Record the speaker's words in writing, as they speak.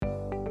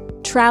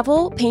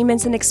Travel,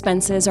 payments, and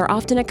expenses are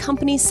often a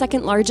company's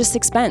second largest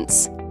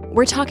expense.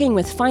 We're talking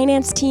with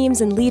finance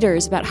teams and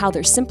leaders about how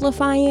they're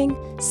simplifying,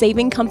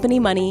 saving company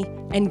money,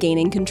 and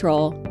gaining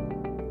control.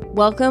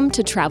 Welcome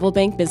to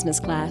TravelBank Business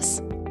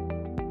Class.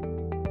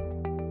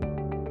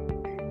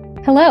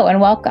 Hello and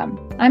welcome.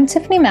 I'm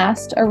Tiffany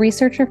Mast, a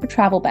researcher for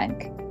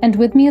TravelBank, and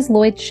with me is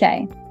Lloyd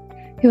Hsieh,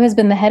 who has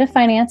been the head of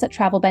finance at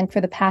TravelBank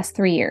for the past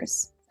 3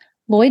 years.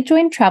 Lloyd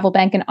joined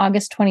TravelBank in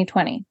August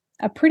 2020,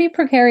 a pretty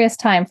precarious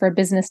time for a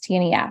business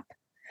T&E app.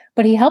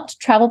 But he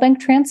helped TravelBank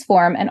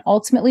transform and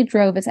ultimately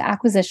drove its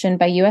acquisition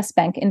by US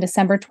Bank in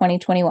December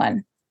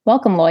 2021.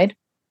 Welcome, Lloyd.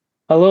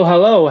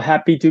 Hello.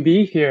 Happy to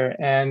be here.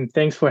 And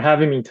thanks for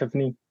having me,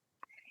 Tiffany.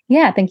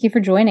 Yeah, thank you for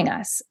joining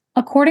us.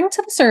 According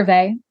to the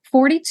survey,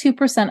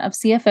 42% of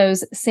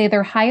CFOs say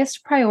their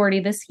highest priority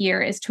this year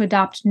is to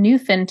adopt new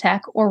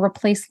fintech or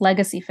replace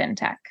legacy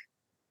fintech.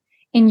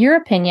 In your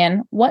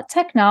opinion, what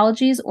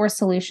technologies or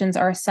solutions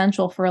are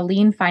essential for a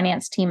lean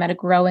finance team at a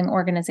growing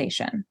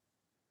organization?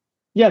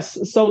 Yes,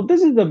 so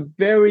this is a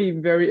very,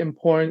 very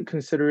important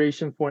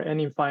consideration for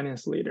any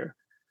finance leader.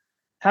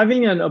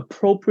 Having an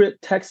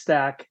appropriate tech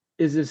stack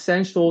is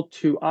essential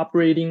to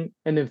operating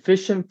an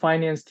efficient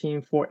finance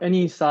team for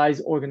any size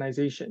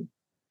organization.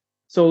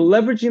 So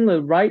leveraging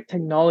the right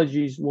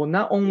technologies will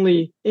not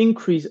only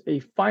increase a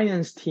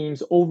finance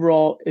team's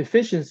overall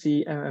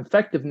efficiency and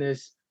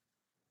effectiveness,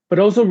 but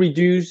also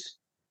reduce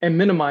and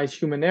minimize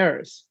human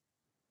errors.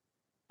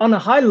 On a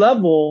high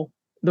level,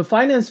 the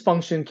finance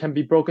function can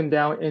be broken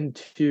down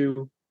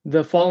into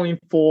the following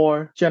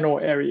 4 general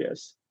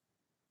areas: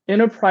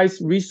 enterprise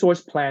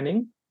resource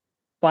planning,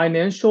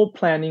 financial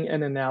planning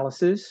and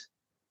analysis,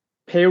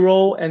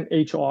 payroll and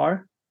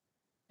HR,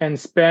 and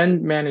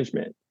spend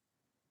management.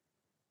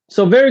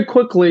 So very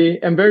quickly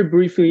and very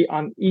briefly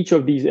on each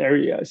of these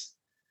areas.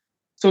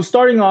 So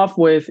starting off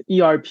with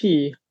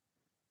ERP.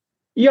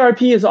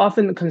 ERP is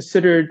often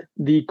considered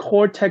the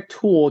core tech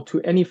tool to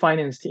any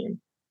finance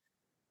team.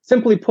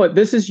 Simply put,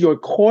 this is your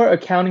core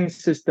accounting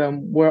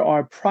system where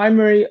our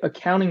primary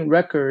accounting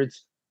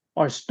records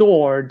are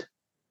stored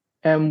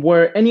and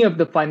where any of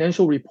the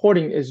financial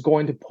reporting is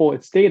going to pull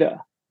its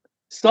data.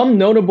 Some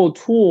notable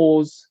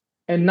tools,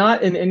 and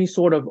not in any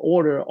sort of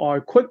order,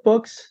 are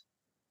QuickBooks,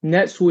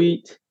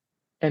 NetSuite,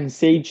 and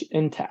Sage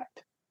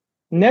Intacct.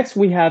 Next,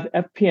 we have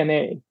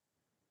FP&A.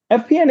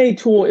 FP&A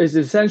tool is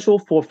essential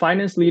for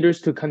finance leaders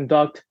to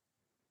conduct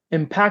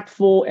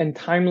impactful and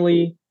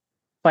timely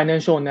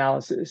financial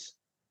analysis.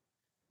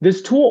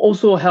 This tool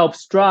also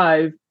helps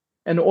drive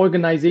an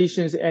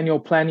organization's annual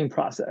planning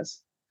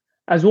process,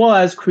 as well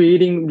as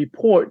creating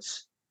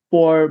reports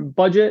for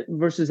budget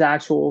versus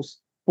actuals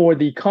for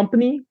the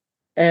company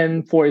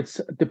and for its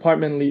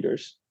department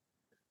leaders.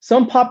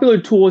 Some popular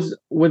tools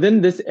within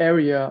this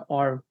area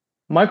are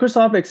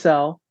Microsoft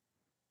Excel,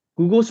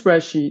 Google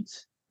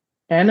Spreadsheets,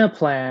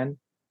 Anaplan,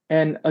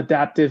 and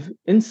Adaptive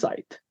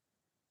Insight.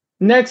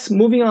 Next,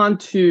 moving on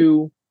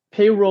to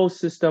payroll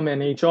system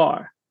and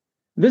HR.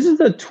 This is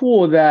a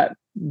tool that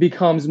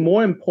becomes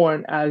more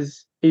important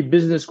as a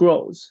business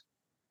grows.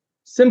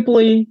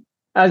 Simply,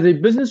 as a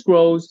business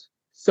grows,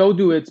 so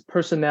do its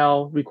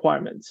personnel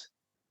requirements.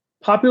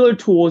 Popular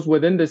tools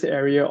within this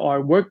area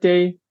are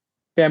Workday,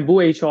 Bamboo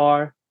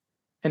HR,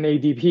 and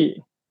ADP.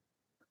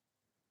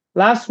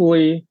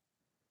 Lastly,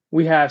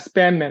 we have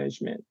spam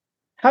management.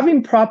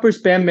 Having proper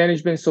spam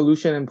management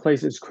solution in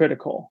place is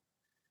critical.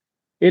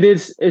 It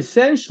is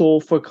essential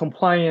for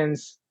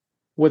compliance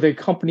with a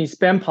company's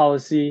spam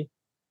policy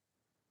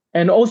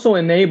and also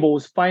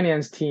enables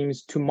finance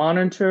teams to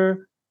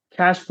monitor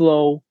cash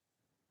flow,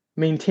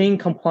 maintain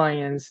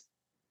compliance,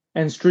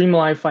 and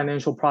streamline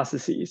financial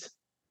processes.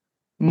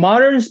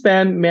 Modern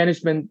spam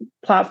management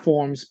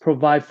platforms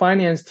provide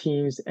finance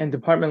teams and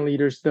department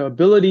leaders the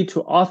ability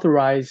to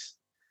authorize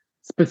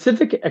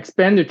specific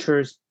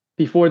expenditures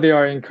before they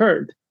are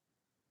incurred.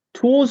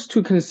 Tools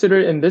to consider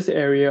in this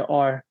area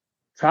are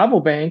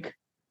TravelBank,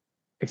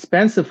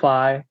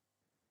 Expensify,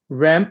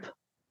 Ramp,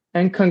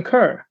 and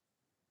Concur.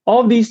 All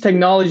of these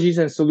technologies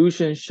and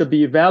solutions should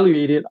be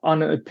evaluated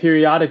on a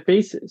periodic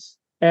basis,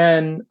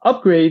 and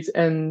upgrades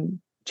and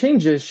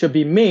changes should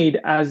be made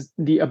as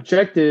the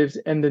objectives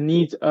and the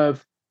needs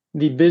of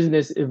the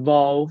business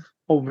evolve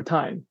over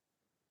time.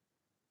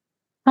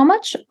 How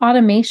much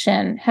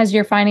automation has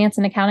your finance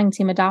and accounting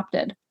team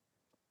adopted?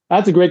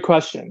 That's a great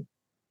question.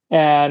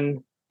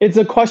 And it's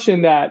a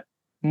question that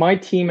my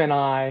team and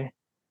I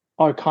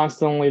are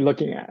constantly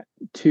looking at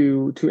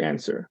to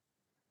answer.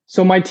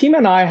 So my team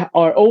and I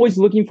are always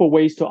looking for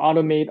ways to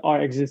automate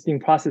our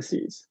existing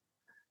processes.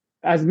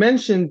 As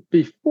mentioned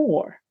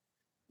before,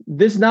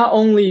 this not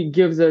only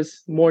gives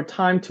us more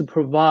time to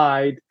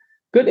provide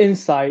good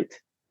insight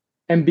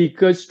and be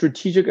good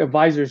strategic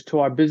advisors to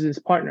our business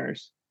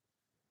partners,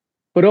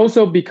 but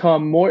also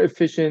become more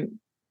efficient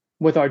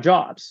with our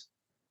jobs.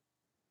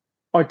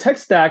 Our tech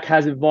stack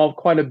has evolved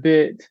quite a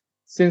bit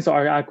since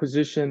our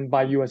acquisition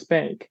by US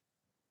Bank.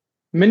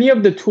 Many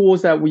of the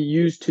tools that we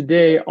use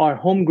today are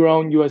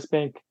homegrown US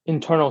Bank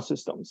internal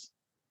systems.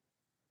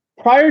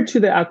 Prior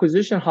to the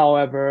acquisition,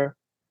 however,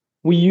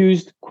 We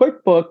used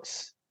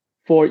QuickBooks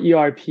for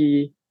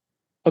ERP,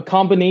 a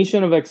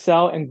combination of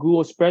Excel and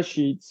Google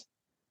spreadsheets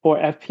for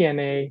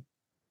FP&A,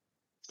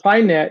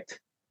 TriNet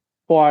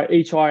for our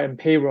HR and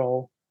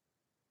payroll,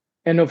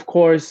 and of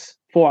course,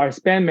 for our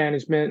spend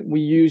management,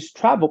 we use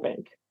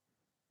TravelBank.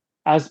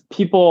 As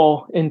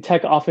people in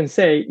tech often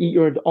say, eat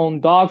your own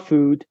dog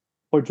food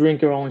or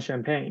drink your own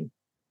champagne.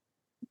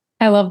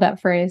 I love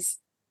that phrase.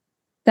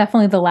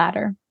 Definitely the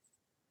latter.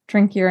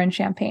 Drink your own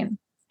champagne.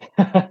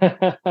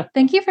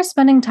 Thank you for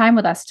spending time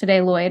with us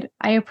today, Lloyd.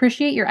 I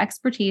appreciate your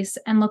expertise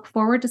and look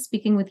forward to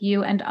speaking with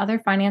you and other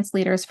finance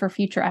leaders for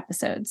future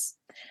episodes.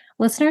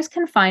 Listeners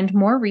can find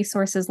more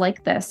resources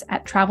like this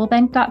at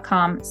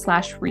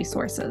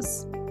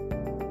travelbank.com/resources.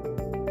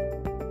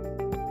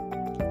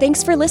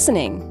 Thanks for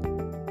listening.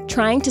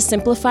 Trying to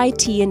simplify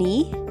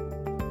T&E?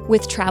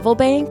 With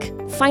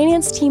TravelBank,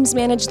 finance teams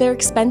manage their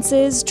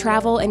expenses,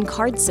 travel, and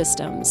card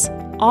systems,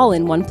 all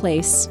in one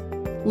place.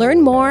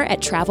 Learn more at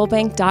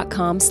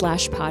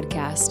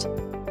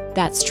travelbank.com/podcast.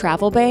 That's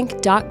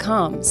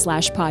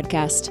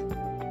travelbank.com/podcast.